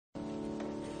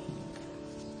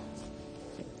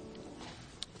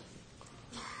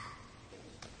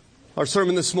Our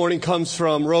sermon this morning comes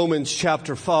from Romans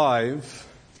chapter 5,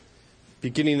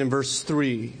 beginning in verse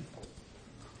 3.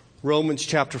 Romans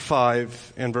chapter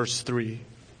 5 and verse 3.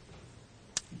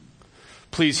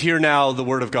 Please hear now the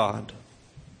word of God.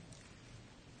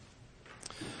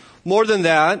 More than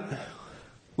that,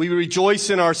 we rejoice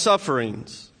in our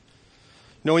sufferings,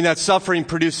 knowing that suffering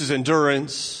produces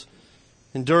endurance,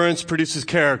 endurance produces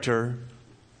character,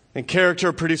 and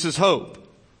character produces hope.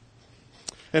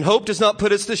 And hope does not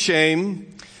put us to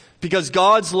shame, because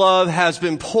God's love has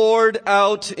been poured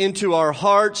out into our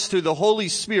hearts through the Holy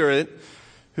Spirit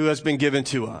who has been given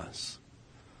to us.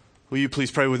 Will you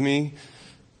please pray with me?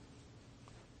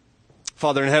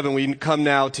 Father in heaven, we come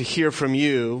now to hear from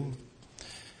you.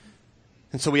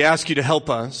 And so we ask you to help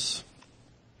us.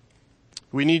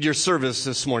 We need your service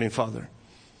this morning, Father.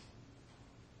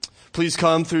 Please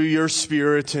come through your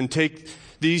Spirit and take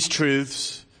these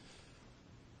truths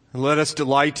and let us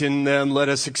delight in them. Let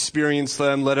us experience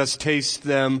them. Let us taste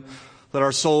them. Let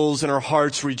our souls and our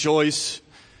hearts rejoice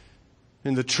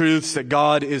in the truths that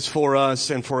God is for us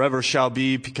and forever shall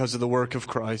be because of the work of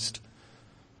Christ.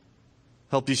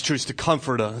 Help these truths to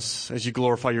comfort us as you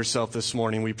glorify yourself this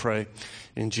morning, we pray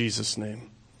in Jesus' name.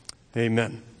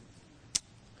 Amen.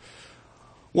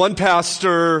 One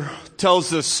pastor tells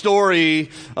the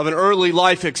story of an early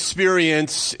life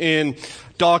experience in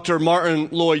Dr. Martin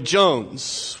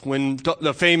Lloyd-Jones, when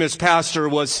the famous pastor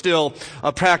was still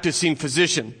a practicing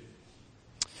physician.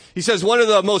 He says one of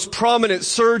the most prominent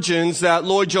surgeons that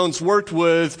Lloyd-Jones worked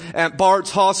with at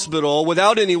Bart's Hospital,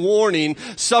 without any warning,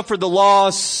 suffered the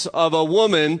loss of a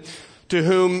woman to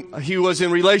whom he was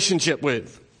in relationship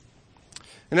with.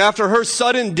 And after her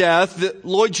sudden death,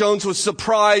 Lloyd-Jones was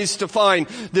surprised to find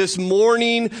this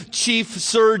mourning chief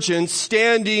surgeon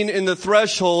standing in the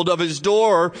threshold of his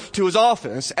door to his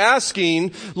office,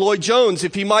 asking Lloyd-Jones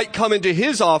if he might come into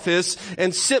his office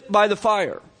and sit by the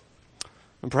fire.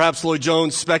 And perhaps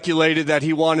Lloyd-Jones speculated that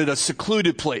he wanted a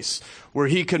secluded place where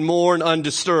he could mourn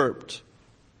undisturbed.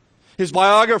 His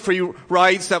biography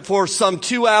writes that for some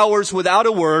 2 hours without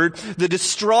a word, the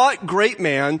distraught great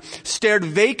man stared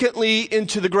vacantly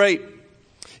into the grate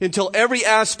until every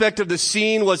aspect of the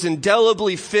scene was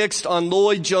indelibly fixed on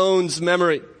Lloyd-Jones'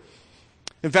 memory.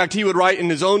 In fact, he would write in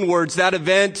his own words, "That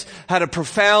event had a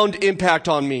profound impact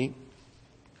on me.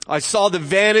 I saw the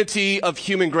vanity of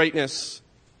human greatness.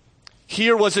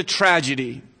 Here was a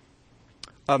tragedy,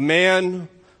 a man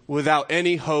without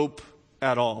any hope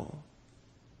at all."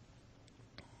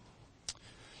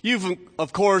 You've,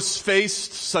 of course,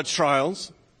 faced such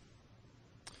trials.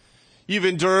 You've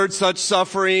endured such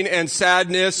suffering and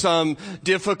sadness,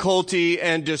 difficulty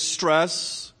and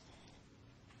distress.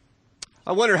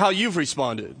 I wonder how you've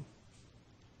responded.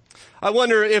 I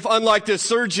wonder if, unlike this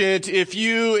surgeon, if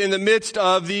you, in the midst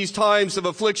of these times of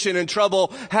affliction and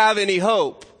trouble, have any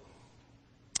hope.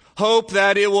 Hope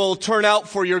that it will turn out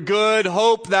for your good.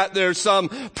 Hope that there's some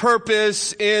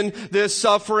purpose in this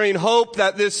suffering. Hope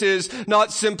that this is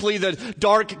not simply the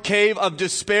dark cave of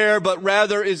despair, but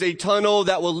rather is a tunnel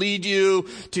that will lead you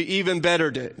to even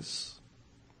better days.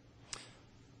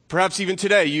 Perhaps even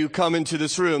today you come into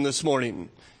this room this morning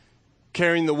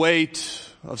carrying the weight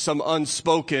of some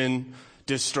unspoken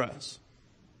distress.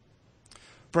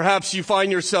 Perhaps you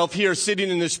find yourself here sitting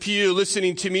in this pew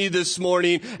listening to me this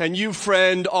morning, and you,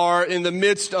 friend, are in the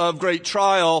midst of great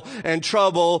trial and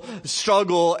trouble,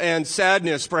 struggle and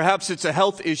sadness. Perhaps it's a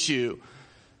health issue.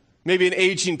 Maybe an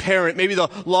aging parent, maybe the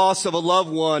loss of a loved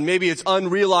one, maybe it's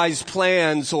unrealized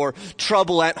plans or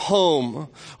trouble at home,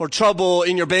 or trouble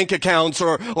in your bank accounts,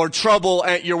 or trouble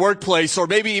at your workplace, or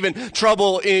maybe even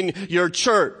trouble in your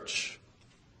church.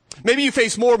 Maybe you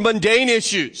face more mundane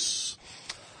issues,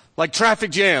 like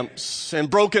traffic jams and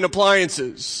broken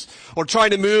appliances, or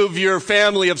trying to move your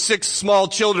family of 6 small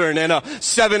children and a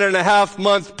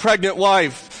 7.5-month pregnant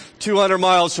wife 200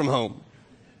 miles from home.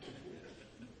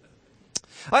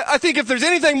 I think if there's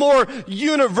anything more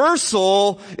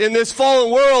universal in this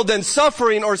fallen world than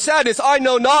suffering or sadness, I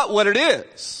know not what it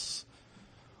is.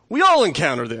 We all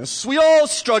encounter this. We all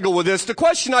struggle with this. The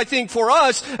question, I think, for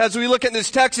us as we look at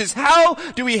this text is, how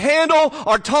do we handle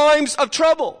our times of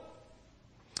trouble?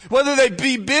 Whether they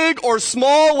be big or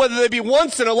small, whether they be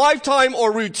once in a lifetime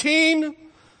or routine,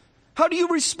 how do you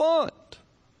respond?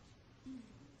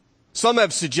 Some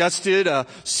have suggested a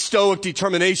stoic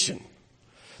determination,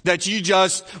 that you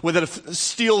just, with a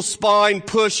steel spine,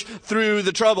 push through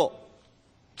the trouble.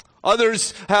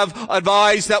 Others have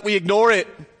advised that we ignore it.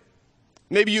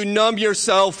 Maybe you numb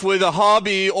yourself with a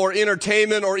hobby or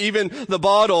entertainment or even the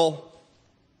bottle.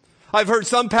 I've heard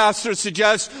some pastors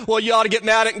suggest, well, you ought to get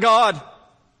mad at God.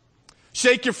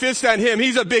 Shake your fist at him.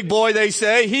 He's a big boy, they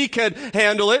say. He could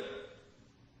handle it.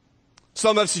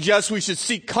 Some have suggested we should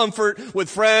seek comfort with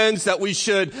friends, that we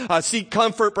should seek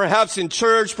comfort perhaps in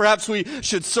church, perhaps we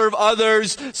should serve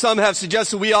others. Some have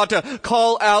suggested we ought to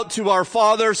call out to our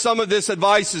Father. Some of this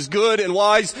advice is good and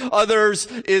wise, others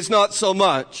is not so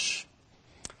much.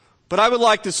 But I would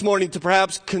like this morning to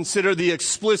perhaps consider the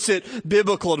explicit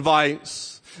biblical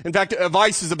advice. In fact,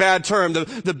 advice is a bad term,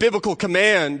 the biblical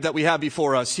command that we have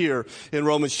before us here in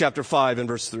Romans chapter 5 and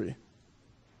verse 3.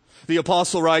 The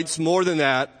apostle writes, more than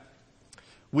that,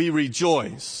 we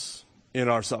rejoice in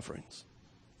our sufferings.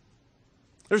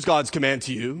 There's God's command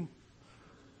to you.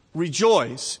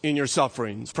 Rejoice in your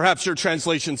sufferings. Perhaps your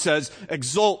translation says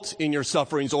exult in your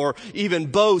sufferings or even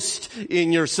boast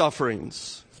in your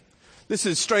sufferings. This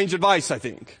is strange advice, I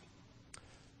think.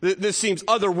 This seems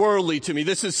otherworldly to me.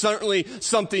 This is certainly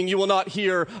something you will not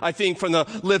hear, I think, from the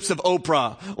lips of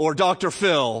Oprah or Dr.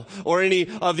 Phil or any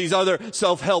of these other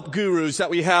self-help gurus that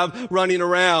we have running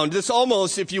around. This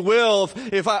almost, if you will,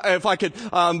 if I could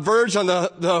verge on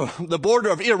the border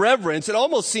of irreverence, it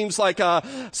almost seems like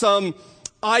some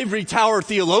ivory tower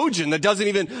theologian that doesn't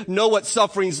even know what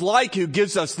suffering's like who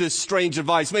gives us this strange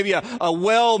advice. Maybe a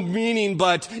well-meaning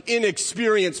but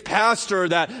inexperienced pastor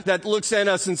that looks at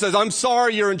us and says, I'm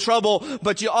sorry you're in trouble,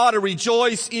 but you ought to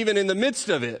rejoice even in the midst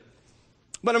of it.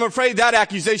 But I'm afraid that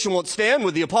accusation won't stand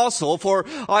with the apostle, for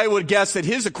I would guess that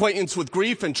his acquaintance with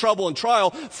grief and trouble and trial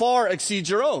far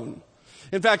exceeds your own.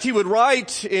 In fact, he would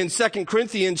write in 2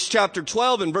 Corinthians chapter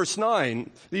 12 and verse 9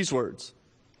 these words,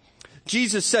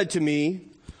 Jesus said to me,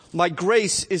 my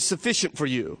grace is sufficient for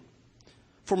you,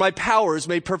 for my power is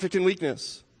made perfect in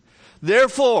weakness.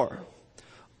 Therefore,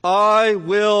 I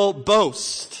will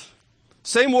boast.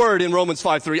 Same word in Romans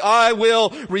 5:3. I will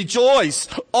rejoice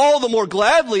all the more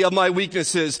gladly of my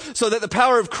weaknesses, so that the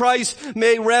power of Christ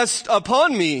may rest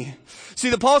upon me. See,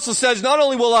 the apostle says, not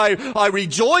only will I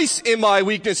rejoice in my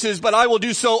weaknesses, but I will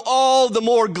do so all the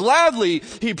more gladly,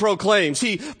 he proclaims.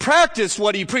 He practiced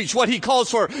what he preached, what he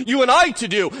calls for you and I to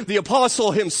do. The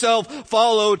apostle himself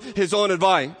followed his own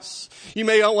advice. You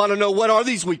may want to know, what are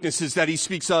these weaknesses that he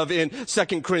speaks of in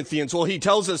 2 Corinthians? Well, he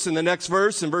tells us in the next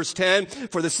verse, in verse 10,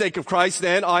 for the sake of Christ,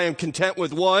 then, I am content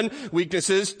with 1,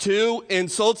 weaknesses, 2,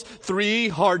 insults, 3,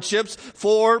 hardships,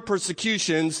 4,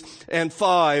 persecutions, and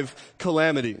 5,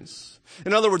 calamities.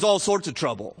 In other words, all sorts of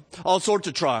trouble, all sorts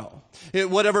of trial.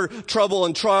 Whatever trouble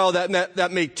and trial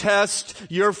that may test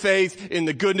your faith in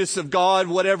the goodness of God,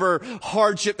 whatever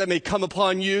hardship that may come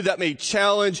upon you, that may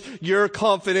challenge your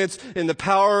confidence in the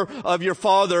power of your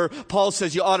Father, Paul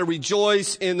says you ought to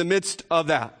rejoice in the midst of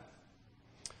that.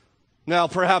 Now,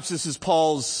 perhaps this is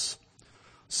Paul's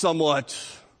somewhat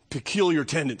peculiar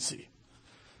tendency.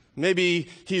 Maybe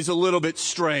he's a little bit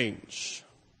strange.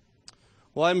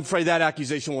 Well, I'm afraid that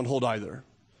accusation won't hold either.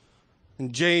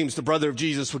 And James, the brother of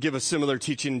Jesus, will give a similar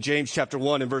teaching in James chapter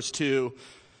 1 and verse 2.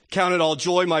 Count it all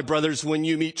joy, my brothers, when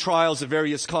you meet trials of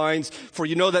various kinds, for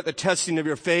you know that the testing of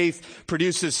your faith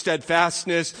produces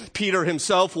steadfastness. Peter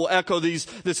himself will echo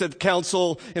this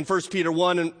counsel in 1 Peter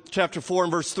 1 and chapter 4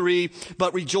 and verse 3.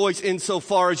 But rejoice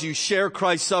insofar as you share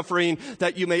Christ's suffering,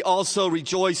 that you may also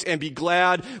rejoice and be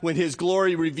glad when his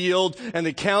glory revealed. And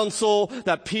the counsel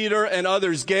that Peter and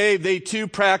others gave, they too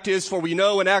practiced. For we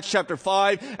know in Acts chapter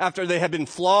 5, after they had been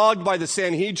flogged by the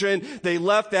Sanhedrin, they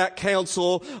left that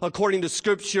counsel according to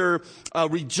Scripture,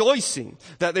 rejoicing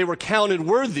that they were counted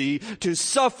worthy to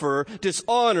suffer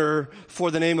dishonor for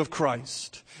the name of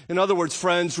Christ. In other words,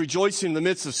 friends, rejoicing in the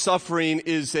midst of suffering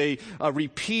is a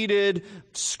repeated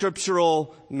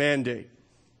scriptural mandate.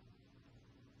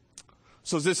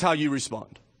 So is this how you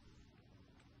respond?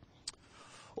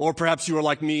 Or perhaps you are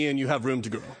like me and you have room to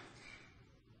grow.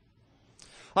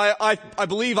 I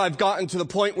believe I've gotten to the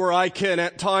point where I can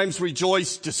at times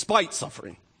rejoice despite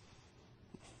suffering.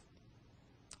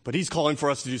 But he's calling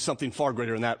for us to do something far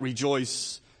greater than that,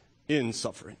 rejoice in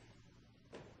suffering.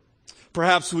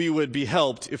 Perhaps we would be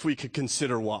helped if we could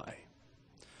consider why.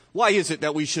 Why is it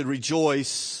that we should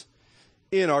rejoice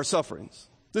in our sufferings?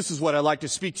 This is what I'd like to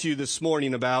speak to you this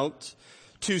morning about.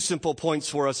 2 simple points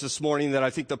for us this morning that I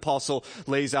think the apostle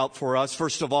lays out for us.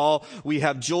 First of all, we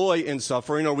have joy in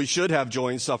suffering, or we should have joy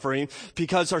in suffering,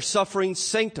 because our suffering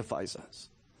sanctifies us.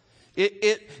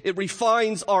 It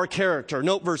refines our character.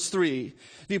 Note verse 3.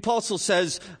 The apostle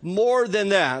says more than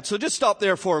that. So just stop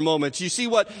there for a moment. You see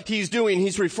what he's doing?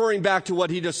 He's referring back to what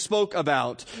he just spoke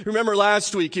about. Remember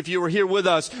last week, if you were here with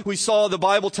us, we saw the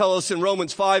Bible tell us in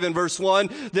Romans 5 and verse 1,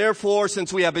 therefore,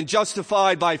 since we have been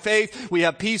justified by faith, we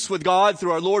have peace with God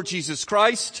through our Lord Jesus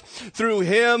Christ. Through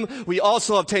him, we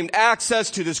also obtained access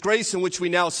to this grace in which we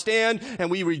now stand, and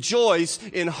we rejoice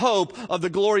in hope of the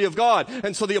glory of God.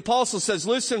 And so the apostle says,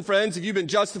 listen, friends, friends, if you've been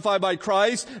justified by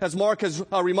Christ, as Mark has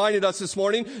reminded us this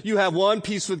morning, you have 1,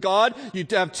 peace with God. You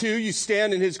have 2, you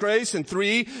stand in his grace. And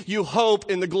 3, you hope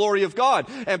in the glory of God.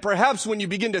 And perhaps when you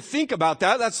begin to think about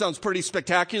that, that sounds pretty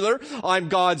spectacular. I'm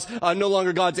no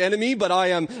longer God's enemy, but I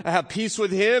have peace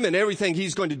with him, and everything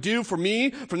he's going to do for me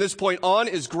from this point on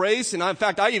is grace. And in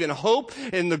fact, I even hope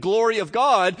in the glory of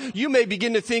God. You may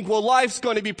begin to think, well, life's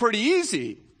going to be pretty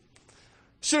easy.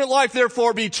 Shouldn't life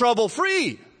therefore be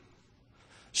trouble-free?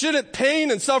 Shouldn't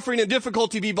pain and suffering and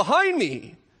difficulty be behind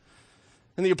me?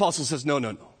 And the apostle says,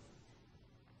 no.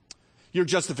 Your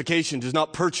justification does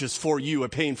not purchase for you a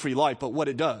pain-free life, but what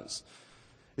it does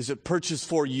is it purchases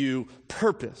for you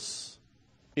purpose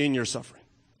in your suffering.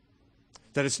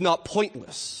 That it's not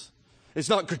pointless. It's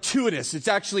not gratuitous. It's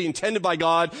actually intended by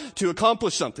God to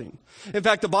accomplish something. In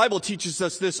fact, the Bible teaches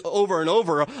us this over and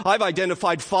over. I've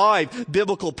identified 5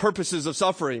 biblical purposes of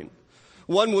suffering.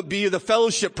 One would be the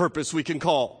fellowship purpose, we can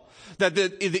call. That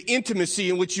the intimacy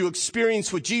in which you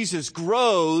experience with Jesus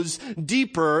grows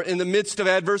deeper in the midst of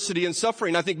adversity and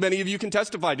suffering. I think many of you can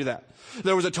testify to that.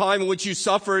 There was a time in which you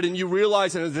suffered and you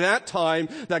realized at that time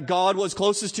that God was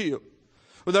closest to you.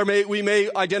 We may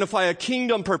identify a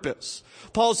kingdom purpose.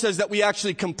 Paul says that we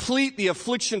actually complete the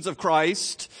afflictions of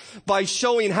Christ by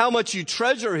showing how much you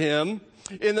treasure him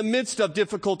in the midst of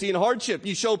difficulty and hardship.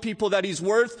 You show people that he's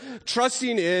worth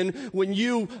trusting in when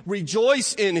you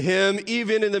rejoice in him,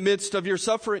 even in the midst of your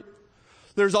suffering.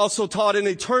 There's also taught an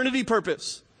eternity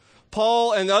purpose.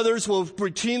 Paul and others will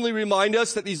routinely remind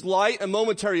us that these light and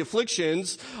momentary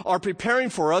afflictions are preparing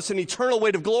for us an eternal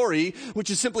weight of glory, which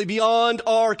is simply beyond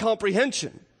our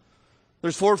comprehension.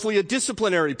 There's fourthly a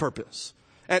disciplinary purpose.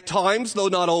 At times, though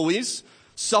not always,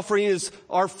 suffering is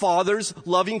our Father's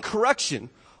loving correction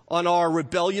on our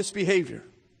rebellious behavior.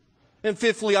 And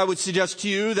fifthly, I would suggest to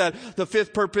you that the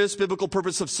 5th purpose, biblical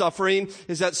purpose of suffering,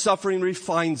 is that suffering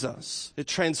refines us. It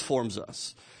transforms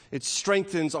us. It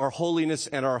strengthens our holiness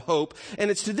and our hope. And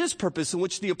it's to this purpose in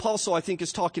which the apostle, I think,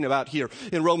 is talking about here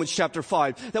in Romans chapter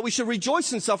 5, that we should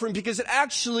rejoice in suffering because it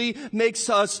actually makes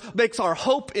our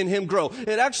hope in him grow.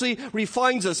 It actually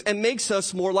refines us and makes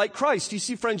us more like Christ. You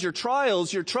see, friends, your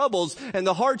trials, your troubles, and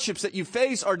the hardships that you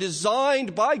face are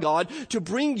designed by God to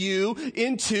bring you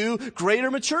into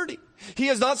greater maturity. He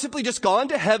has not simply just gone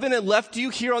to heaven and left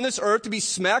you here on this earth to be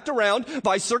smacked around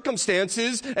by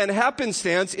circumstances and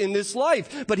happenstance in this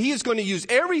life. But he is going to use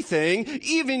everything,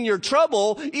 even your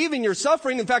trouble, even your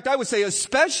suffering. In fact, I would say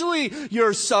especially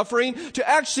your suffering, to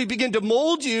actually begin to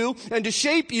mold you and to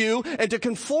shape you and to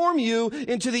conform you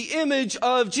into the image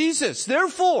of Jesus.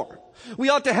 Therefore, we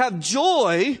ought to have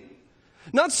joy,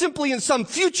 not simply in some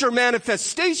future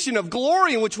manifestation of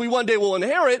glory in which we one day will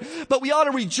inherit, but we ought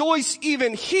to rejoice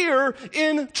even here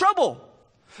in trouble.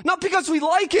 Not because we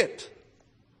like it.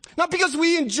 Not because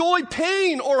we enjoy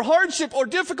pain or hardship or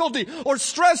difficulty or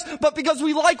stress, but because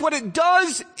we like what it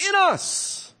does in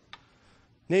us.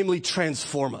 Namely,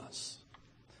 transform us.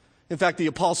 In fact, the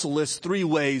apostle lists 3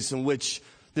 ways in which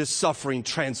this suffering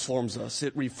transforms us.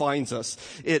 It refines us.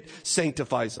 It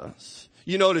sanctifies us.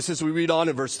 You notice as we read on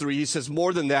in verse 3, he says,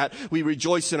 more than that, we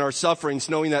rejoice in our sufferings,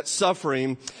 knowing that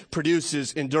suffering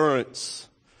produces endurance.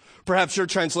 Perhaps your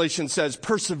translation says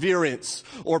perseverance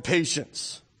or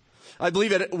patience. I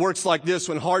believe it works like this: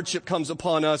 when hardship comes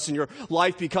upon us and your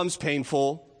life becomes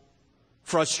painful,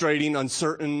 frustrating,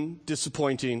 uncertain,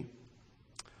 disappointing,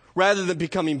 rather than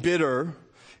becoming bitter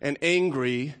and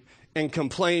angry and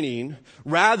complaining,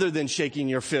 rather than shaking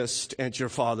your fist at your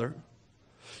Father,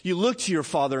 you look to your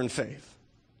Father in faith.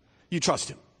 You trust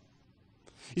him.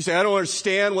 You say, I don't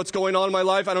understand what's going on in my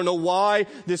life. I don't know why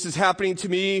this is happening to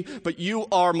me, but you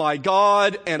are my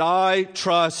God and I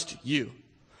trust you.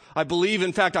 I believe,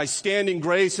 in fact, I stand in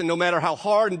grace, and no matter how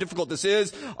hard and difficult this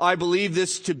is, I believe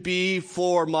this to be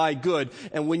for my good.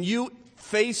 And when you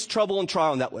face trouble and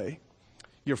trial in that way,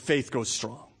 your faith grows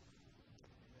strong.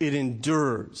 It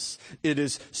endures. It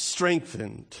is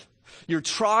strengthened. Your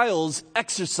trials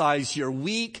exercise your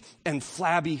weak and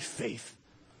flabby faith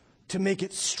to make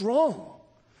it strong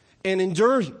and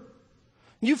enduring.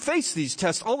 You face these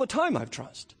tests all the time, I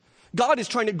trust. God is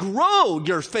trying to grow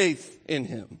your faith in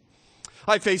him.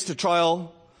 I faced a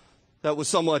trial that was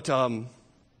somewhat, it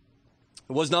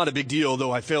was not a big deal,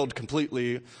 though I failed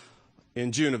completely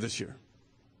in June of this year.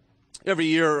 Every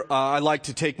year, I like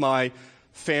to take my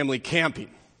family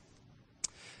camping.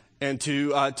 And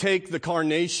to take the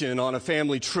Carnation on a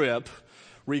family trip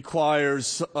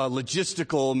requires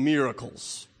logistical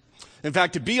miracles. In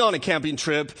fact, to be on a camping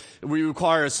trip, we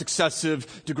require a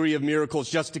successive degree of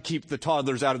miracles just to keep the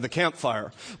toddlers out of the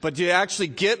campfire. But to actually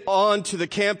get on to the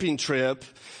camping trip,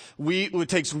 It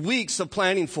takes weeks of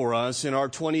planning for us in our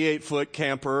 28-foot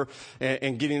camper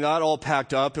and getting that all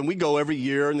packed up. And we go every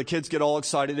year, and the kids get all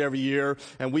excited every year.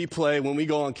 And we play, when we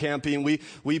go on camping,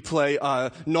 we play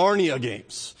Narnia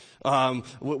games.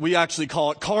 We actually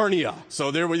call it Carnia.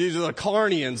 So these are the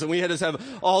Carnians, and we had to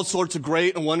have all sorts of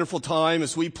great and wonderful time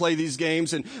as we play these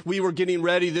games. And we were getting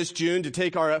ready this June to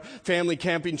take our family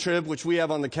camping trip, which we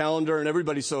have on the calendar, and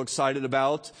everybody's so excited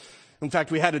about. In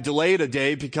fact, we had to delay it a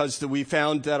day because we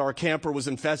found that our camper was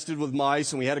infested with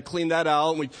mice, and we had to clean that out.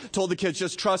 And we told the kids,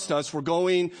 just trust us, we're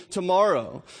going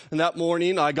tomorrow. And that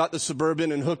morning, I got the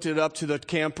Suburban and hooked it up to the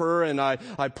camper, and I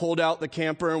pulled out the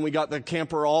camper, and we got the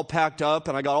camper all packed up,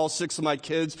 and I got all 6 of my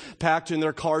kids packed in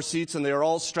their car seats, and they were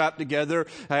all strapped together.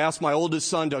 I asked my oldest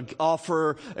son to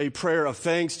offer a prayer of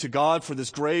thanks to God for this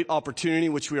great opportunity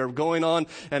which we are going on.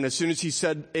 And as soon as he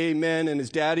said amen and his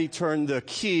daddy turned the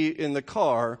key in the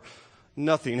car,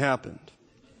 nothing happened.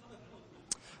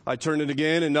 I turned it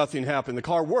again and nothing happened. The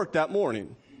car worked that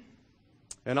morning.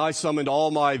 And I summoned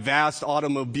all my vast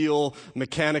automobile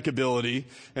mechanic ability.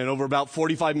 And over about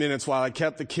 45 minutes while I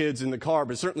kept the kids in the car,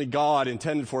 but certainly God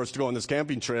intended for us to go on this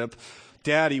camping trip,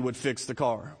 Daddy would fix the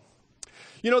car.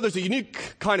 You know, there's a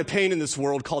unique kind of pain in this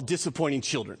world called disappointing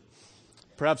children.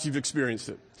 Perhaps you've experienced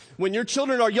it. When your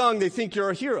children are young, they think you're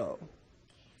a hero,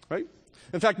 right?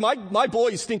 In fact, my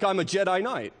boys think I'm a Jedi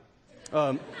Knight.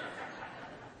 A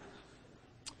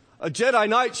Jedi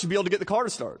Knight should be able to get the car to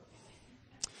start.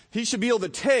 He should be able to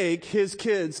take his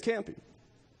kids camping.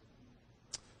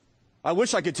 I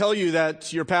wish I could tell you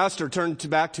that your pastor turned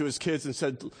back to his kids and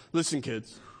said, listen,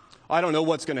 kids, I don't know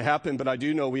what's going to happen, but I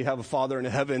do know we have a Father in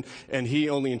heaven, and he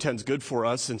only intends good for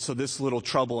us. And so this little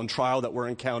trouble and trial that we're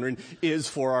encountering is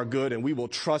for our good, and we will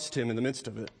trust him in the midst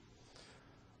of it.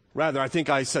 Rather, I think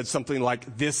I said something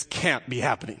like, this can't be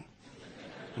happening.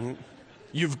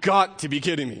 You've got to be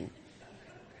kidding me.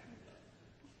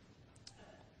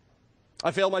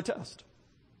 I failed my test.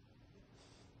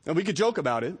 And we could joke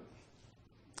about it.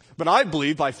 But I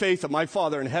believe by faith that my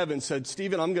Father in heaven said,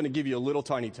 Stephen, I'm going to give you a little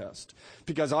tiny test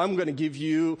because I'm going to give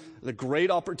you the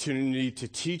great opportunity to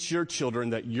teach your children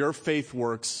that your faith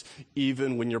works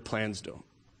even when your plans don't.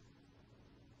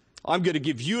 I'm going to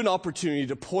give you an opportunity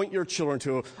to point your children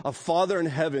to a Father in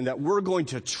heaven that we're going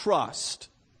to trust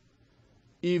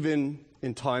even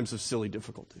in times of silly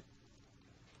difficulty.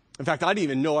 In fact, I didn't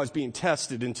even know I was being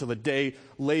tested until the day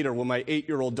later when my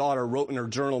 8-year-old daughter wrote in her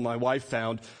journal, my wife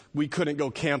found, we couldn't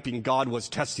go camping, God was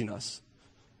testing us.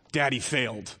 Daddy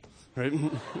failed, right?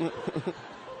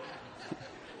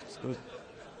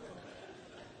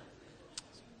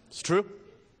 It's true.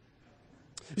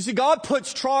 You see, God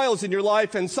puts trials in your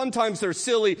life, and sometimes they're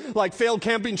silly, like failed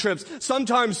camping trips.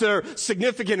 Sometimes they're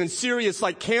significant and serious,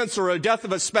 like cancer or a death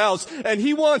of a spouse. And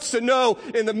he wants to know,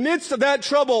 in the midst of that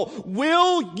trouble,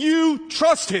 will you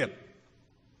trust him?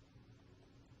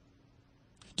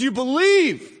 Do you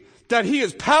believe that he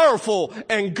is powerful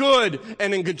and good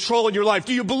and in control in your life?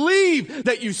 Do you believe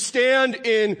that you stand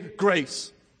in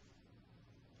grace?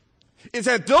 It's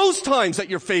at those times that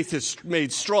your faith is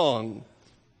made strong.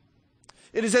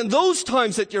 It is in those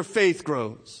times that your faith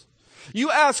grows.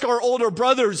 You ask our older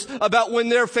brothers about when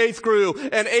their faith grew,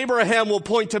 and Abraham will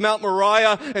point to Mount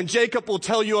Moriah, and Jacob will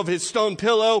tell you of his stone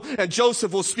pillow, and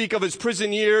Joseph will speak of his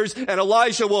prison years, and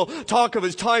Elijah will talk of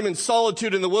his time in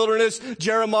solitude in the wilderness,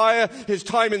 Jeremiah, his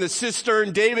time in the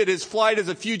cistern, David, his flight as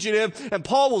a fugitive, and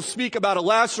Paul will speak about a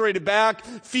lacerated back,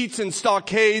 feet in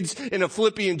stockades, in a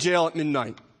Philippian jail at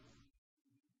midnight.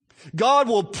 God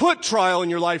will put trial in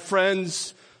your life,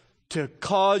 friends, to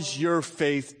cause your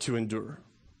faith to endure.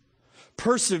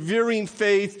 Persevering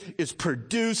faith is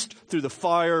produced through the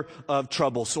fire of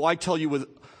trouble. So I tell you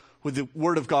with the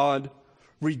word of God,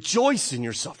 rejoice in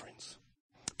your sufferings,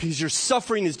 because your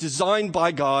suffering is designed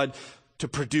by God to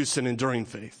produce an enduring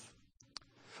faith.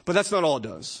 But that's not all it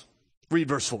does. Read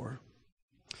verse 4.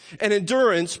 And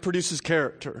endurance produces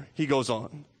character, he goes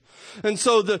on. And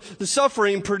so the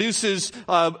suffering produces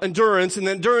endurance, and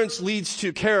endurance leads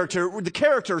to character. The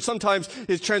character sometimes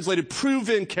is translated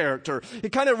proven character.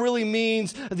 It kind of really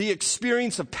means the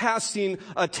experience of passing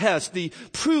a test, the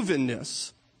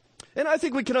provenness. And I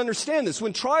think we can understand this.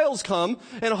 When trials come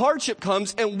and hardship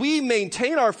comes and we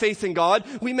maintain our faith in God,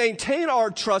 we maintain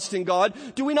our trust in God,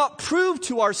 do we not prove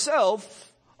to ourselves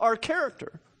our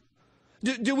character?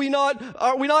 Are we not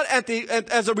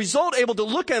as a result able to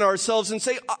look at ourselves and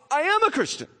say, I am a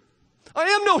Christian. I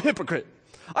am no hypocrite.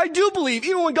 I do believe,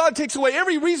 even when God takes away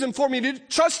every reason for me to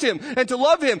trust him and to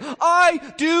love him,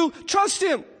 I do trust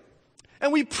him.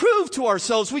 And we prove to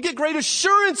ourselves, we get great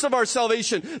assurance of our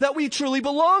salvation, that we truly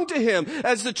belong to him,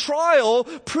 as the trial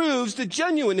proves the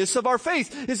genuineness of our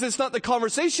faith. Is this not the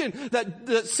conversation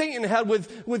that Satan had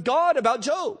with God about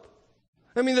Job?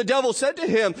 I mean, the devil said to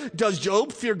him, does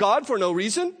Job fear God for no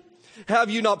reason?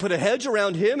 Have you not put a hedge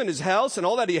around him and his house and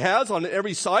all that he has on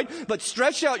every side? But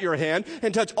stretch out your hand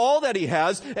and touch all that he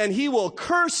has, and he will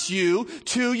curse you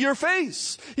to your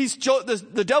face.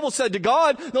 The devil said to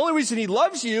God, the only reason he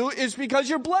loves you is because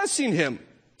you're blessing him.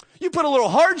 You put a little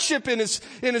hardship in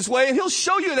his way, and he'll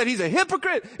show you that he's a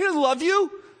hypocrite. He doesn't love you.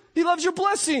 He loves your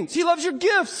blessings. He loves your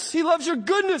gifts. He loves your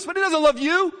goodness, but he doesn't love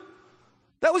you.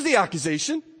 That was the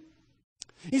accusation.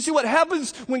 You see, what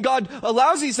happens when God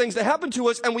allows these things to happen to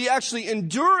us and we actually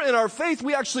endure in our faith,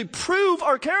 we actually prove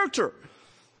our character.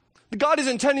 God is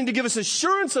intending to give us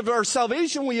assurance of our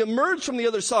salvation. We emerge from the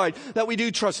other side that we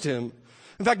do trust him.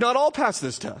 In fact, not all pass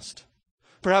this test.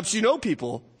 Perhaps you know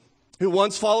people who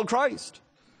once followed Christ,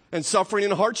 and suffering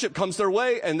and hardship comes their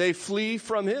way and they flee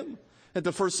from him at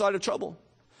the first sign of trouble.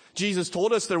 Jesus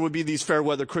told us there would be these fair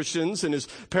weather Christians in his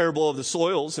parable of the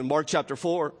soils in Mark chapter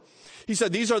 4. He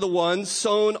said, these are the ones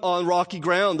sown on rocky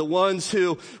ground, the ones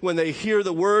who, when they hear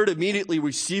the word, immediately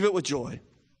receive it with joy.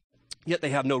 Yet they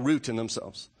have no root in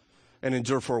themselves and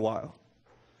endure for a while.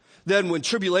 Then when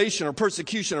tribulation or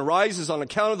persecution arises on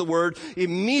account of the word,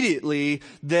 immediately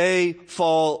they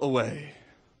fall away.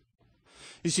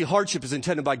 You see, hardship is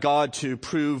intended by God to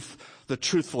prove the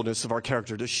truthfulness of our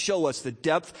character, to show us the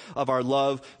depth of our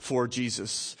love for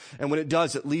Jesus. And when it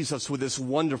does, it leaves us with this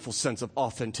wonderful sense of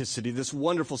authenticity, this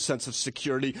wonderful sense of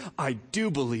security. I do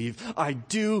believe, I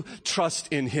do trust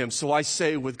in him. So I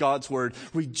say with God's word,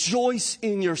 rejoice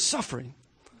in your suffering,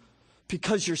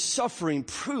 because your suffering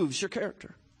proves your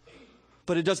character.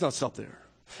 But it does not stop there.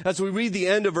 As we read the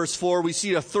end of verse 4, we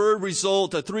see a third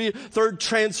result, third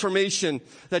transformation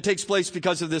that takes place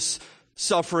because of this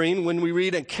suffering. When we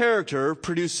read, and character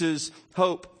produces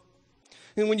hope.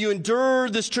 And when you endure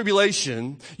this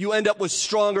tribulation, you end up with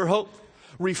stronger hope,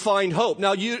 refined hope.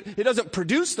 Now, it doesn't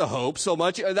produce the hope so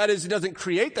much. That is, it doesn't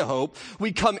create the hope.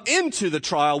 We come into the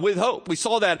trial with hope. We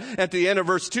saw that at the end of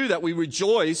verse 2, that we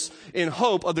rejoice in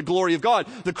hope of the glory of God.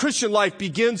 The Christian life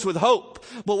begins with hope.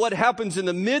 But what happens in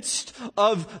the midst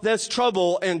of this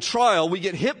trouble and trial, we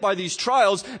get hit by these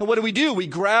trials, and what do? We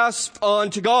grasp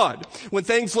on to God. When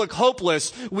things look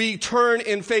hopeless, we turn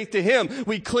in faith to him.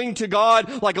 We cling to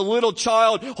God like a little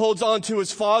child holds on to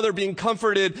his father, being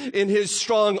comforted in his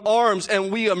strong arms,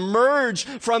 and we emerge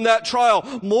from that trial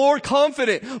more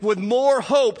confident, with more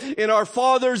hope in our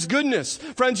Father's goodness.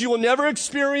 Friends, you will never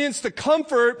experience the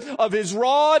comfort of his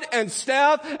rod and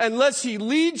staff unless he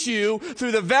leads you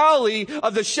through the valley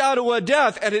of the shadow of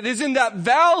death. And it is in that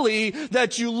valley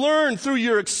that you learn through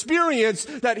your experience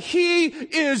that he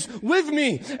is with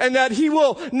me and that he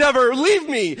will never leave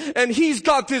me. And he's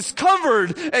got this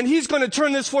covered, and he's going to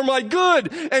turn this for my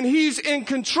good, and he's in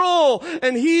control,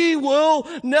 and he will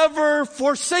never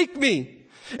forsake me.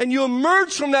 And you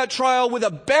emerge from that trial with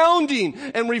abounding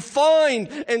and refined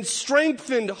and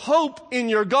strengthened hope in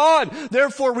your God.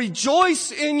 Therefore,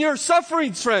 rejoice in your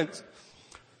sufferings, friends,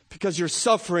 because your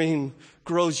suffering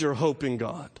grows your hope in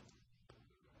God.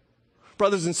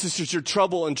 Brothers and sisters, your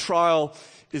trouble and trial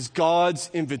is God's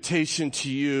invitation to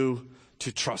you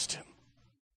to trust him.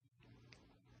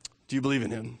 Do you believe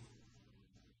in him?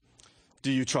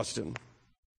 Do you trust him?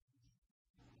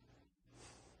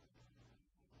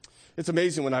 It's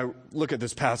amazing when I look at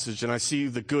this passage and I see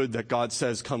the good that God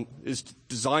says is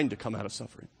designed to come out of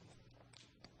suffering.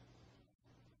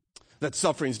 That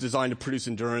suffering is designed to produce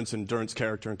endurance, and endurance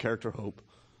character, and character hope.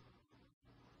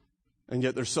 And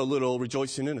yet there's so little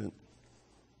rejoicing in it.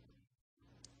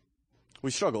 We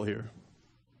struggle here.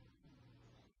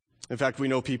 In fact, we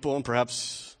know people, and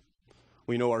perhaps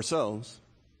we know ourselves,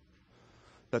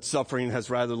 that suffering has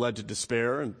rather led to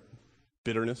despair and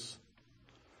bitterness,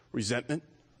 resentment,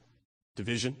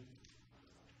 division,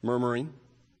 murmuring.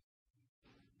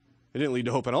 It didn't lead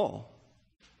to hope at all.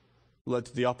 It led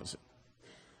to the opposite.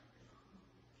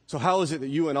 So how is it that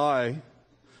you and I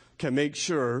can make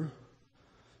sure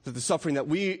that the suffering that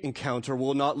we encounter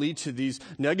will not lead to these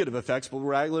negative effects, but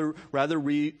rather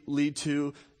lead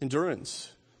to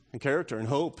endurance and character and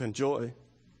hope and joy?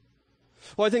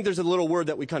 Well, I think there's a little word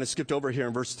that we kind of skipped over here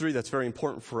in verse 3 that's very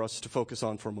important for us to focus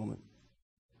on for a moment.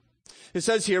 It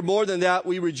says here, more than that,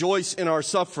 we rejoice in our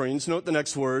sufferings. Note the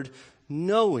next word,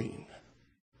 knowing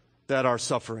that our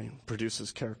suffering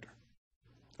produces character,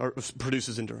 or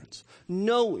produces endurance.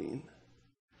 Knowing.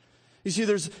 You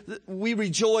see, we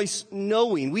rejoice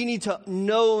knowing. We need to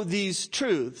know these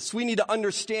truths. We need to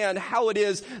understand how it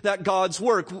is that God's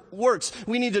works.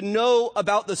 We need to know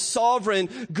about the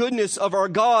sovereign goodness of our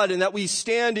God and that we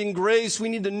stand in grace. We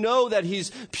need to know that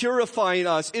He's purifying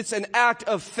us. It's an act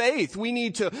of faith. We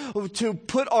need to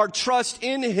put our trust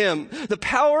in Him. The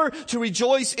power to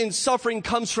rejoice in suffering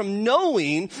comes from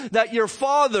knowing that your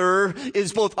Father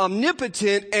is both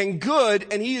omnipotent and good,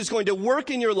 and He is going to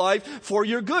work in your life for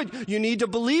your good. You need to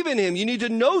believe in Him. You need to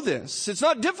know this. It's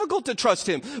not difficult to trust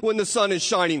Him when the sun is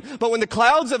shining. But when the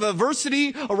clouds of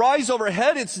adversity arise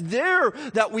overhead, it's there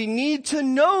that we need to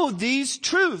know these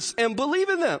truths and believe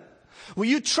in them. Will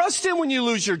you trust Him when you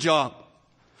lose your job?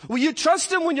 Will you trust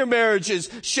Him when your marriage is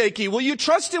shaky? Will you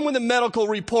trust Him when the medical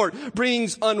report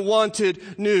brings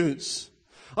unwanted news?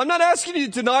 I'm not asking you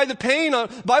to deny the pain.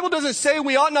 The Bible doesn't say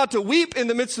we ought not to weep in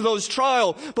the midst of those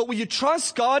trials, but will you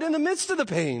trust God in the midst of the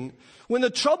pain? When the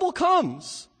trouble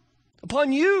comes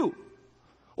upon you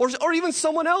or even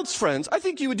someone else, friends, I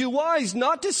think you would do wise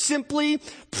not to simply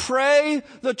pray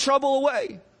the trouble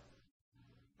away.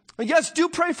 And yes, do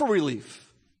pray for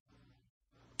relief.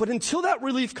 But until that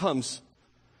relief comes,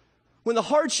 when the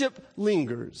hardship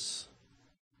lingers,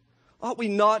 ought we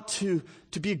not to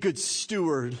be a good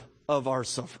steward of our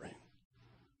suffering?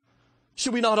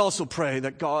 Should we not also pray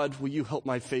that, God, will you help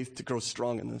my faith to grow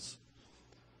strong in this?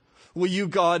 Will you,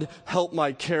 God, help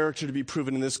my character to be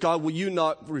proven in this? God, will you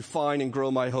not refine and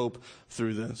grow my hope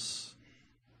through this?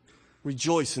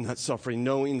 Rejoice in that suffering,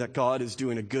 knowing that God is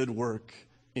doing a good work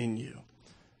in you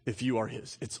if you are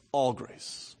His. It's all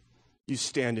grace. You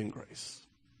stand in grace.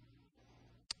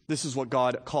 This is what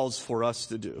God calls for us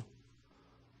to do.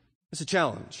 It's a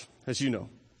challenge, as you know.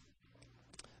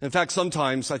 In fact,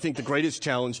 sometimes I think the greatest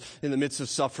challenge in the midst of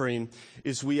suffering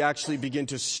is we actually begin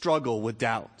to struggle with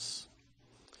doubts.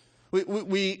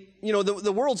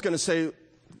 The world's going to say,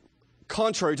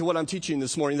 contrary to what I'm teaching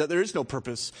this morning, that there is no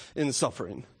purpose in the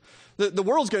suffering. The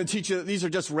world's going to teach you that these are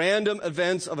just random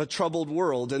events of a troubled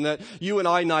world and that you and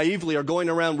I naively are going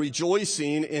around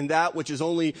rejoicing in that which is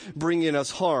only bringing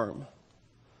us harm.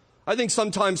 I think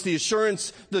sometimes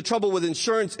the trouble with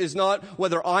insurance is not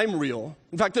whether I'm real.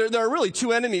 In fact, there are really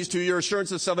two enemies to your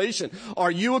assurance of salvation.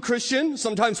 Are you a Christian?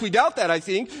 Sometimes we doubt that, I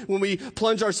think, when we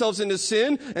plunge ourselves into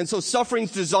sin. And so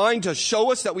suffering's designed to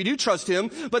show us that we do trust Him.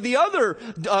 But the other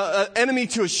enemy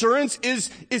to assurance is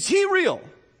He real?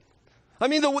 I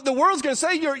mean, the world's going to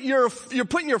say you're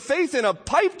putting your faith in a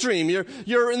pipe dream.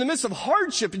 You're in the midst of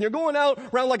hardship and you're going out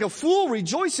around like a fool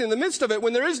rejoicing in the midst of it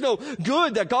when there is no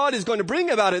good that God is going to bring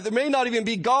about it. There may not even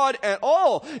be God at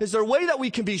all. Is there a way that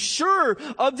we can be sure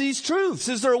of these truths?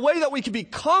 Is there a way that we can be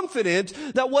confident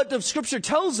that what the Scripture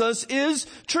tells us is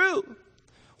true?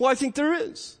 Well, I think there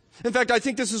is. In fact, I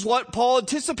think this is what Paul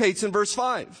anticipates in verse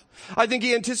 5. I think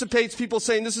he anticipates people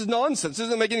saying this is nonsense. This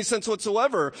doesn't make any sense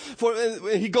whatsoever.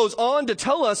 He goes on to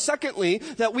tell us, secondly,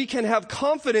 that we can have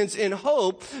confidence in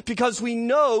hope because we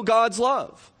know God's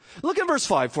love. Look at verse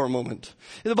 5 for a moment.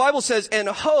 The Bible says, and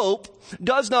hope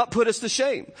does not put us to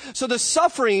shame. So the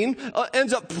suffering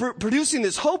ends up producing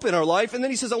this hope in our life. And then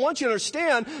he says, I want you to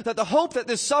understand that the hope that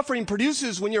this suffering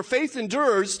produces when your faith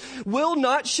endures will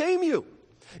not shame you.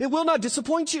 It will not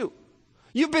disappoint you.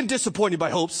 You've been disappointed by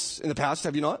hopes in the past,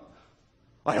 have you not?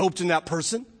 I hoped in that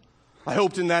person. I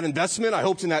hoped in that investment. I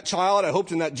hoped in that child. I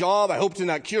hoped in that job. I hoped in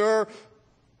that cure.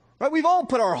 Right? We've all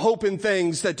put our hope in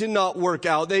things that did not work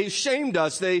out. They shamed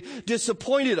us. They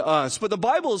disappointed us. But the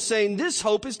Bible is saying this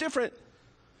hope is different.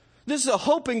 This is a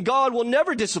hope in God will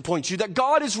never disappoint you, that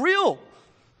God is real.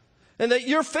 And that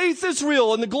your faith is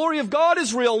real and the glory of God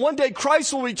is real. One day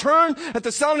Christ will return at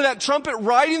the sound of that trumpet,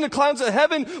 riding the clouds of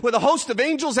heaven with a host of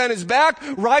angels at His back,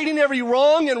 righting every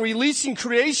wrong and releasing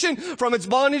creation from its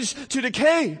bondage to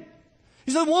decay.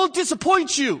 He said, it won't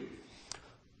disappoint you.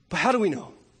 But how do we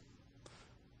know?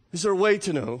 Is there a way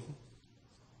to know?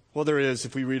 Well, there is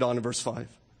if we read on in verse 5.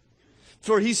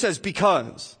 For he says,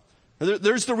 because.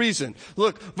 There's the reason.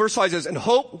 Look, verse 5 says, and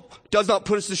hope does not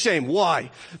put us to shame.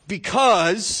 Why?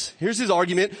 Because, here's his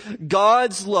argument,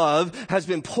 God's love has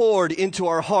been poured into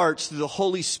our hearts through the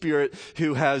Holy Spirit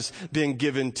who has been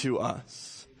given to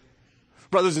us.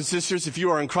 Brothers and sisters, if you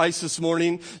are in Christ this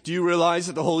morning, do you realize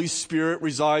that the Holy Spirit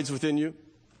resides within you?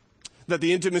 That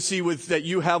the intimacy that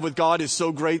you have with God is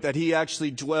so great that He actually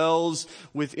dwells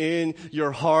within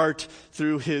your heart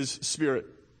through His Spirit.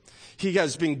 He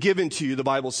has been given to you, the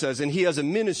Bible says, and He has a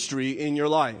ministry in your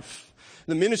life.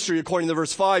 The ministry, according to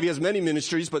verse 5, He has many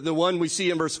ministries, but the one we see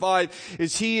in verse 5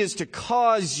 is He is to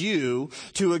cause you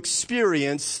to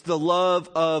experience the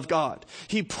love of God.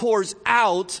 He pours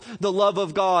out the love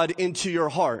of God into your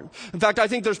heart. In fact, I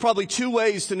think there's probably two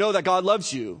ways to know that God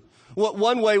loves you.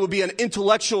 One way would be an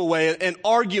intellectual way, an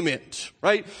argument,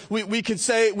 right? We could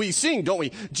say, we sing, don't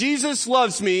we? Jesus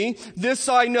loves me, this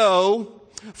I know,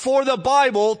 for the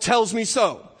Bible tells me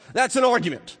so. That's an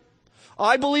argument.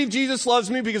 I believe Jesus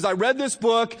loves me because I read this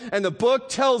book and the book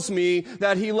tells me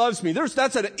that he loves me.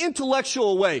 That's an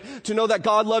intellectual way to know that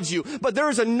God loves you. But there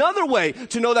is another way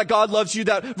to know that God loves you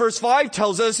that verse 5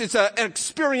 tells us. It's an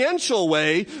experiential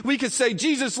way. We could say,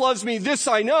 Jesus loves me, this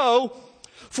I know,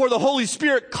 for the Holy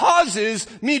Spirit causes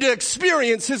me to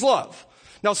experience his love.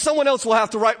 Now someone else will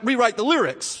have to rewrite the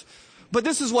lyrics, but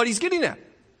this is what he's getting at.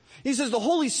 He says the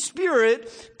Holy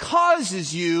Spirit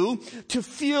causes you to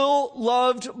feel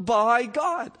loved by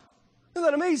God. Isn't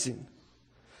that amazing?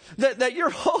 That your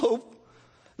hope,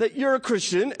 that you're a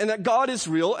Christian and that God is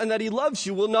real and that he loves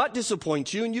you will not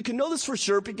disappoint you. And you can know this for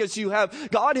sure because you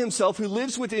have God himself who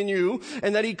lives within you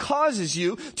and that he causes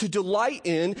you to delight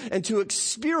in and to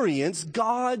experience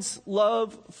God's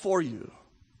love for you.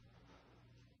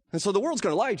 And so the world's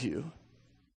going to lie to you.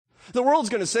 The world's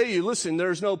going to say to you, listen,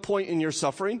 there's no point in your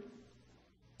suffering.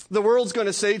 The world's going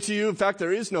to say to you, in fact,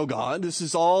 there is no God. This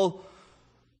is all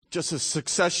just a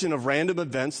succession of random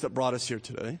events that brought us here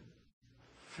today.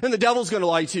 And the devil's going to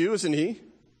lie to you, isn't he?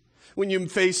 When you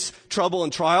face trouble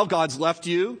and trial, God's left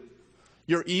you.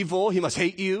 You're evil. He must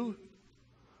hate you.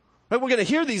 Right? We're going to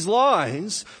hear these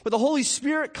lies, but the Holy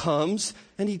Spirit comes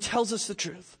and he tells us the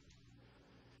truth.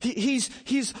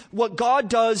 He's what God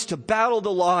does to battle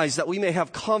the lies that we may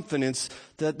have confidence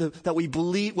that we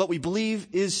believe, what we believe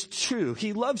is true.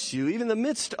 He loves you. Even in the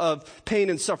midst of pain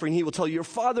and suffering, he will tell you, your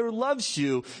Father loves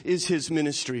you is his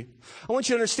ministry. I want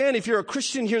you to understand, if you're a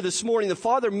Christian here this morning, the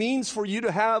Father means for you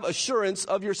to have assurance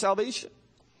of your salvation.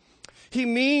 He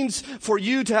means for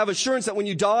you to have assurance that when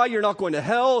you die, you're not going to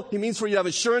hell. He means for you to have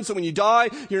assurance that when you die,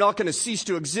 you're not going to cease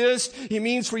to exist. He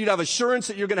means for you to have assurance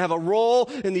that you're going to have a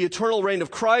role in the eternal reign of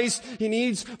Christ. He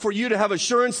needs for you to have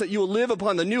assurance that you will live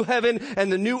upon the new heaven and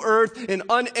the new earth in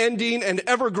unending and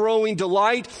ever-growing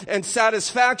delight and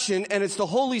satisfaction. And it's the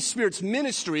Holy Spirit's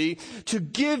ministry to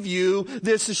give you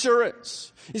this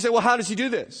assurance. You say, well, how does he do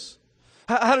this?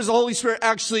 How does the Holy Spirit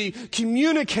actually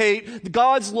communicate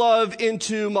God's love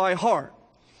into my heart?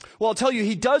 Well, I'll tell you,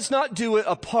 he does not do it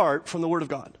apart from the Word of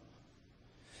God.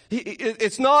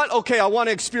 It's not, okay, I want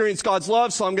to experience God's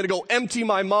love, so I'm going to go empty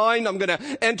my mind. I'm going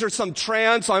to enter some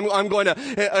trance. I'm going to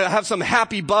have some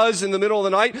happy buzz in the middle of the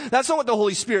night. That's not what the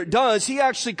Holy Spirit does. He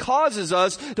actually causes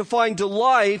us to find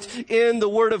delight in the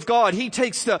Word of God. He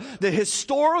takes the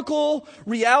historical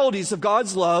realities of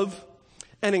God's love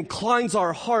and inclines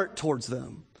our heart towards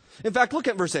them. In fact, look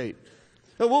at verse 8.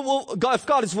 If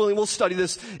God is willing, we'll study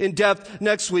this in depth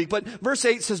next week. But verse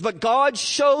 8 says, but God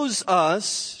shows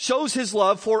his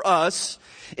love for us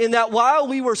in that while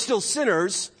we were still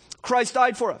sinners, Christ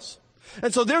died for us.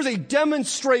 And so there's a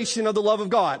demonstration of the love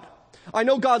of God. I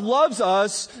know God loves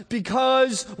us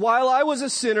because while I was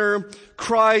a sinner,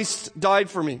 Christ died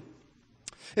for me.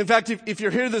 In fact, if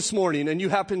you're here this morning and you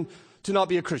happen to not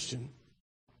be a Christian,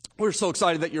 we're so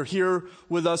excited that you're here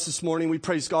with us this morning. We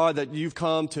praise God that you've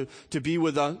come to be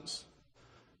with us.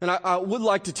 And I would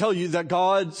like to tell you that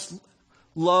God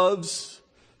loves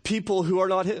people who are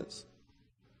not his.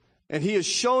 And he has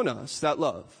shown us that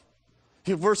love.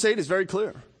 Verse 8 is very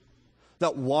clear.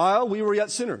 That while we were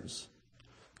yet sinners,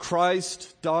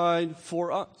 Christ died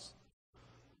for us.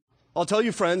 I'll tell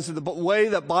you, friends, the way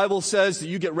that Bible says that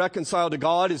you get reconciled to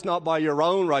God is not by your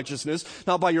own righteousness,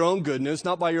 not by your own goodness,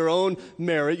 not by your own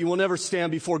merit. You will never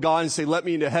stand before God and say, let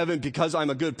me into heaven because I'm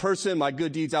a good person. My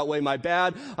good deeds outweigh my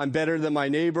bad. I'm better than my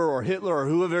neighbor or Hitler or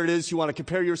whoever it is you want to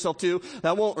compare yourself to.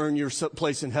 That won't earn your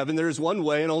place in heaven. There is one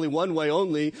way and only one way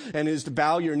only, and it is to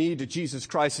bow your knee to Jesus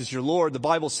Christ as your Lord. The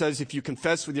Bible says if you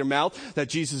confess with your mouth that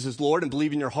Jesus is Lord and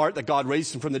believe in your heart that God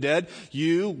raised him from the dead,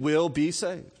 you will be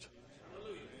saved.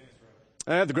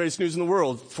 I have the greatest news in the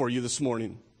world for you this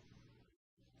morning.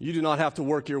 You do not have to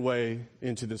work your way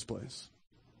into this place.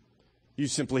 You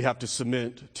simply have to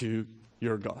submit to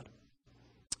your God,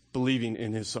 believing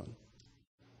in his Son.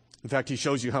 In fact, he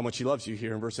shows you how much he loves you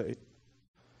here in verse 8.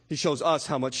 He shows us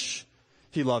how much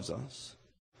he loves us.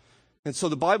 And so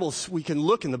the Bible, we can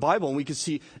look in the Bible and we can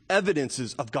see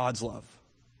evidences of God's love.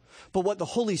 But what the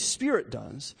Holy Spirit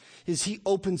does is he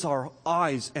opens our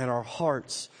eyes and our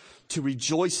hearts to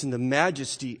rejoice in the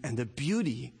majesty and the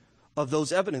beauty of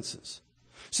those evidences.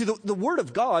 See, the Word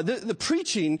of God, the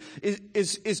preaching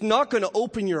is not going to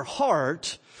open your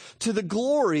heart to the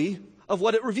glory of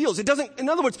what it reveals. It doesn't, in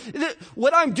other words,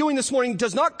 what I'm doing this morning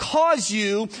does not cause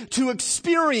you to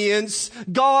experience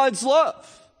God's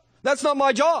love. That's not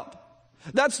my job.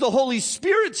 That's the Holy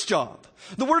Spirit's job.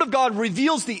 The Word of God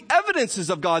reveals the evidences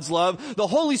of God's love. The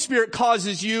Holy Spirit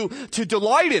causes you to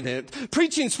delight in it.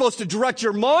 Preaching is supposed to direct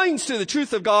your minds to the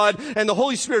truth of God, and the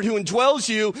Holy Spirit who indwells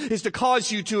you is to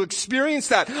cause you to experience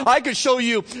that. I could show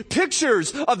you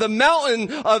pictures of the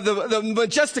mountain, of the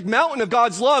majestic mountain of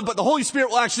God's love, but the Holy Spirit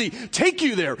will actually take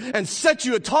you there and set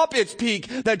you atop its peak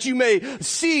that you may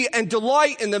see and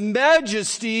delight in the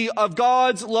majesty of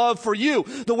God's love for you.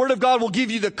 The Word of God will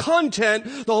give you the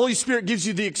content. The Holy Spirit gives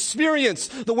you the experience.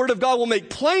 The Word of God will make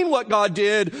plain what God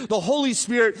did. The Holy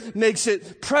Spirit makes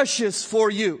it precious for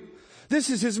you. This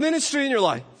is His ministry in your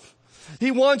life. He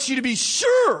wants you to be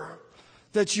sure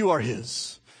that you are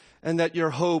His and that your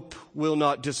hope will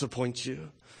not disappoint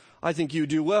you. I think you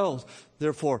do well,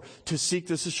 therefore, to seek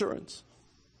this assurance.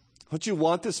 Don't you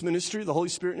want this ministry, the Holy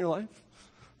Spirit in your life?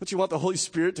 Don't you want the Holy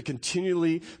Spirit to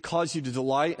continually cause you to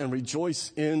delight and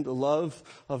rejoice in the love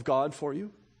of God for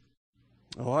you?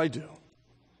 Oh, I do.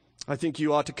 I think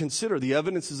you ought to consider the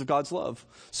evidences of God's love.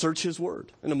 Search His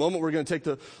Word. In a moment, we're going to take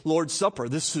the Lord's Supper.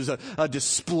 This is a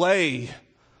display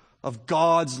of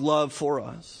God's love for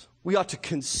us. We ought to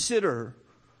consider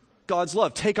God's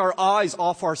love. Take our eyes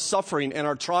off our suffering and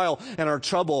our trial and our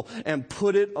trouble and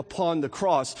put it upon the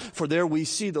cross. For there we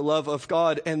see the love of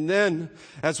God. And then,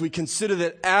 as we consider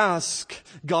that, ask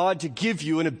God to give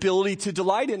you an ability to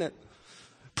delight in it.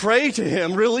 Pray to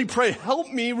Him. Really pray. Help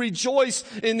me rejoice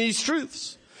in these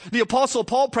truths. The Apostle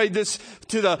Paul prayed this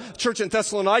to the church in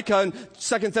Thessalonica in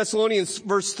 2 Thessalonians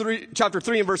chapter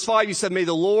 3 and verse 5. He said, may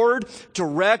the Lord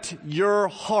direct your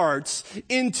hearts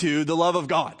into the love of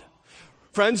God.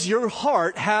 Friends, your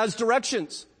heart has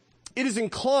directions. It is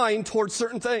inclined towards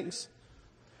certain things.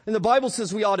 And the Bible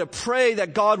says we ought to pray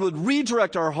that God would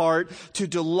redirect our heart to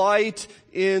delight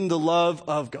in the love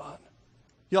of God.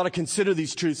 You ought to consider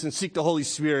these truths and seek the Holy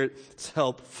Spirit's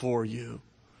help for you.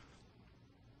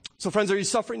 So friends, are you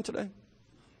suffering today?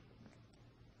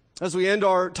 As we end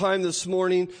our time this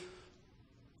morning,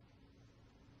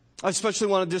 I especially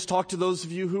want to just talk to those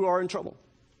of you who are in trouble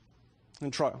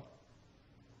and trial.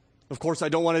 Of course, I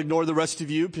don't want to ignore the rest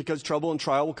of you because trouble and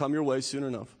trial will come your way soon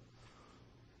enough.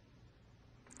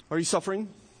 Are you suffering?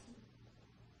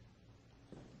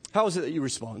 How is it that you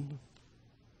respond?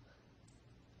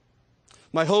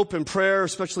 My hope and prayer,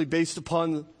 especially based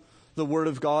upon the Word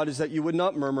of God, is that you would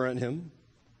not murmur at Him.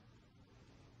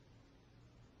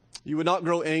 You would not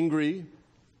grow angry,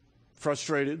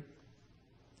 frustrated,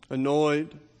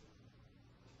 annoyed,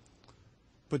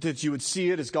 but that you would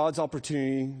see it as God's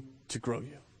opportunity to grow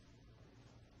you.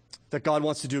 That God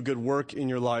wants to do a good work in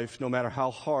your life, no matter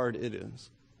how hard it is,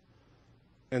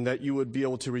 and that you would be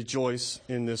able to rejoice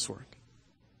in this work.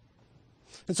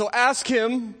 And so ask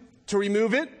Him to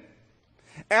remove it.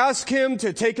 Ask Him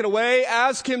to take it away.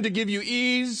 Ask Him to give you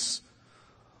ease.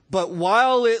 But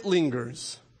while it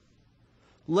lingers,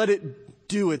 let it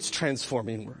do its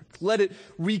transforming work. Let it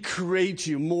recreate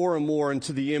you more and more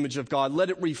into the image of God. Let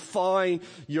it refine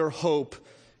your hope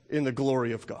in the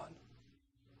glory of God.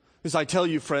 As I tell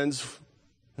you, friends,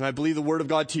 and I believe the Word of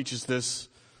God teaches this,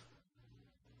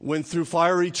 when through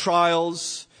fiery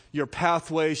trials your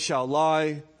pathway shall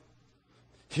lie,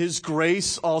 His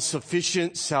grace all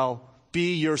sufficient shall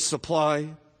be your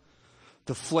supply.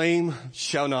 The flame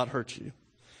shall not hurt you.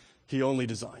 He only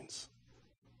designs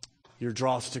your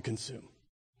dross to consume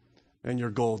and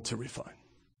your gold to refine.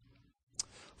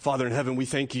 Father in heaven, we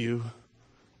thank you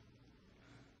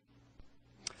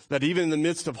that even in the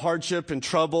midst of hardship and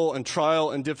trouble and trial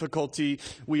and difficulty,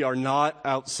 we are not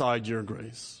outside your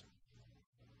grace.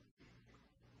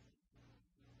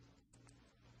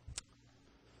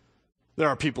 There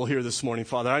are people here this morning,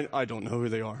 Father, I don't know who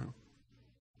they are,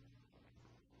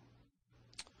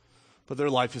 but their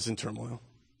life is in turmoil.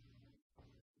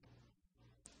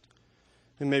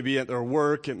 It may be at their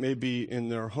work, it may be in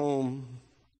their home,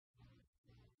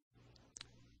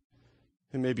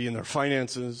 it may be in their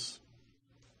finances,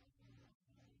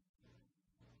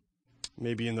 it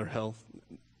may be in their health.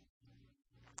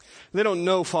 They don't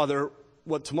know, Father,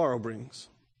 what tomorrow brings.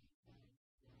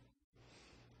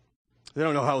 They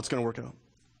don't know how it's going to work out.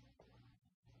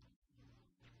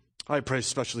 I pray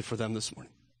especially for them this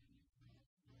morning,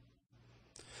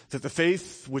 that the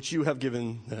faith which you have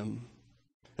given them,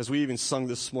 as we even sung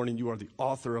this morning, you are the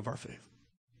author of our faith,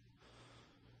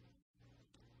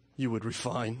 you would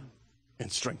refine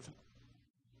and strengthen.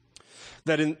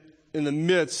 That in the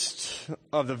midst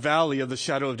of the valley of the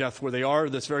shadow of death where they are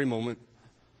this very moment,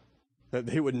 that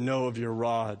they would know of your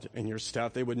rod and your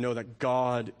staff. They would know that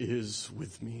God is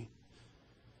with me.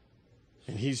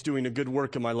 And He's doing a good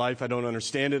work in my life. I don't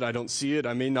understand it. I don't see it.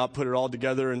 I may not put it all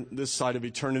together in this side of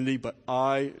eternity, but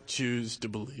I choose to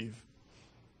believe.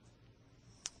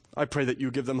 I pray that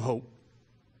you give them hope,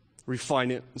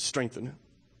 refine it, and strengthen it.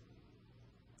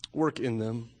 Work in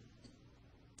them.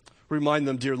 Remind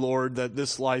them, dear Lord, that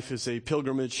this life is a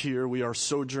pilgrimage here. We are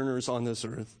sojourners on this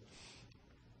earth,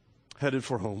 headed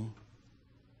for home.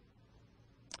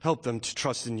 Help them to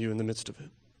trust in you in the midst of it.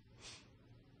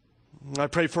 I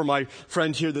pray for my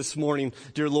friend here this morning,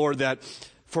 dear Lord, that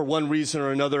for one reason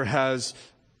or another has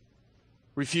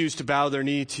refused to bow their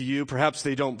knee to you. Perhaps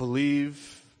they don't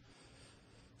believe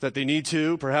that they need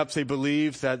to. Perhaps they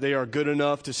believe that they are good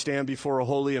enough to stand before a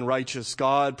holy and righteous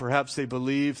God. Perhaps they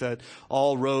believe that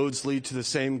all roads lead to the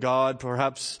same God.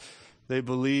 Perhaps they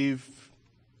believe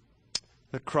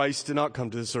that Christ did not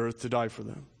come to this earth to die for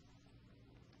them.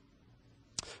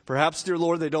 Perhaps, dear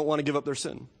Lord, they don't want to give up their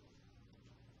sin.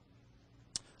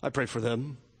 I pray for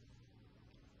them.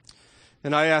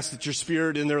 And I ask that your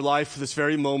Spirit in their life this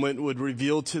very moment would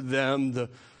reveal to them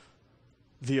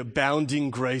the abounding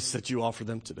grace that you offer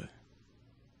them today.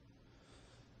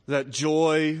 That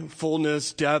joy,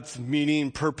 fullness, depth,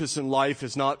 meaning, purpose in life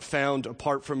is not found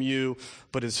apart from you,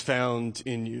 but is found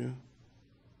in you.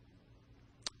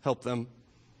 Help them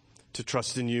to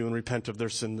trust in you and repent of their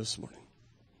sin this morning.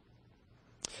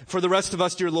 For the rest of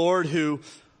us, dear Lord, who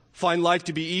find life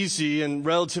to be easy and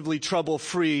relatively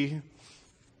trouble-free,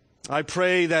 I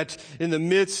pray that in the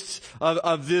midst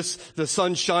of this, the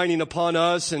sun shining upon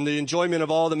us and the enjoyment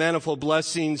of all the manifold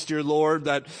blessings, dear Lord,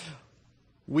 that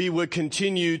we would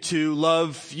continue to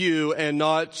love you and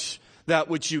not that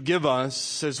which you give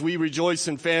us, as we rejoice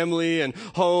in family and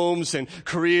homes and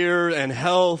career and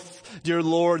health, dear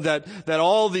Lord, that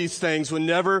all these things would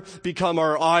never become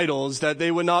our idols, that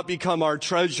they would not become our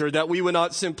treasure, that we would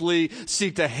not simply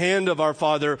seek the hand of our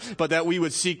Father, but that we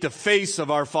would seek the face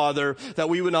of our Father, that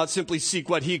we would not simply seek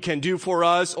what he can do for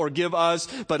us or give us,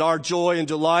 but our joy and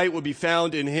delight would be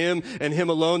found in him and him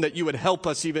alone, that you would help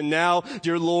us even now,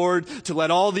 dear Lord, to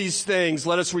let all these things,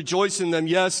 let us rejoice in them,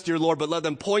 yes, dear Lord, but let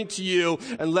them point to you,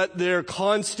 and let their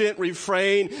constant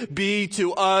refrain be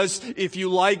to us, if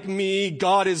you like me,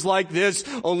 God is like this,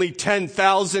 only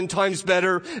 10,000 times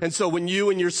better. And so when you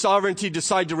and your sovereignty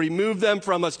decide to remove them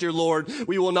from us, dear Lord,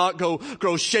 we will not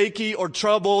grow shaky or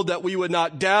troubled, that we would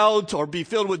not doubt or be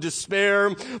filled with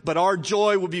despair, but our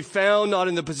joy will be found not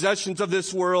in the possessions of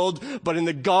this world, but in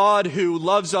the God who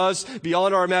loves us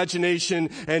beyond our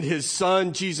imagination and his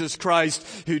Son, Jesus Christ,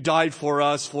 who died for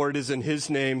us. For it is in his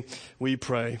name we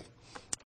pray.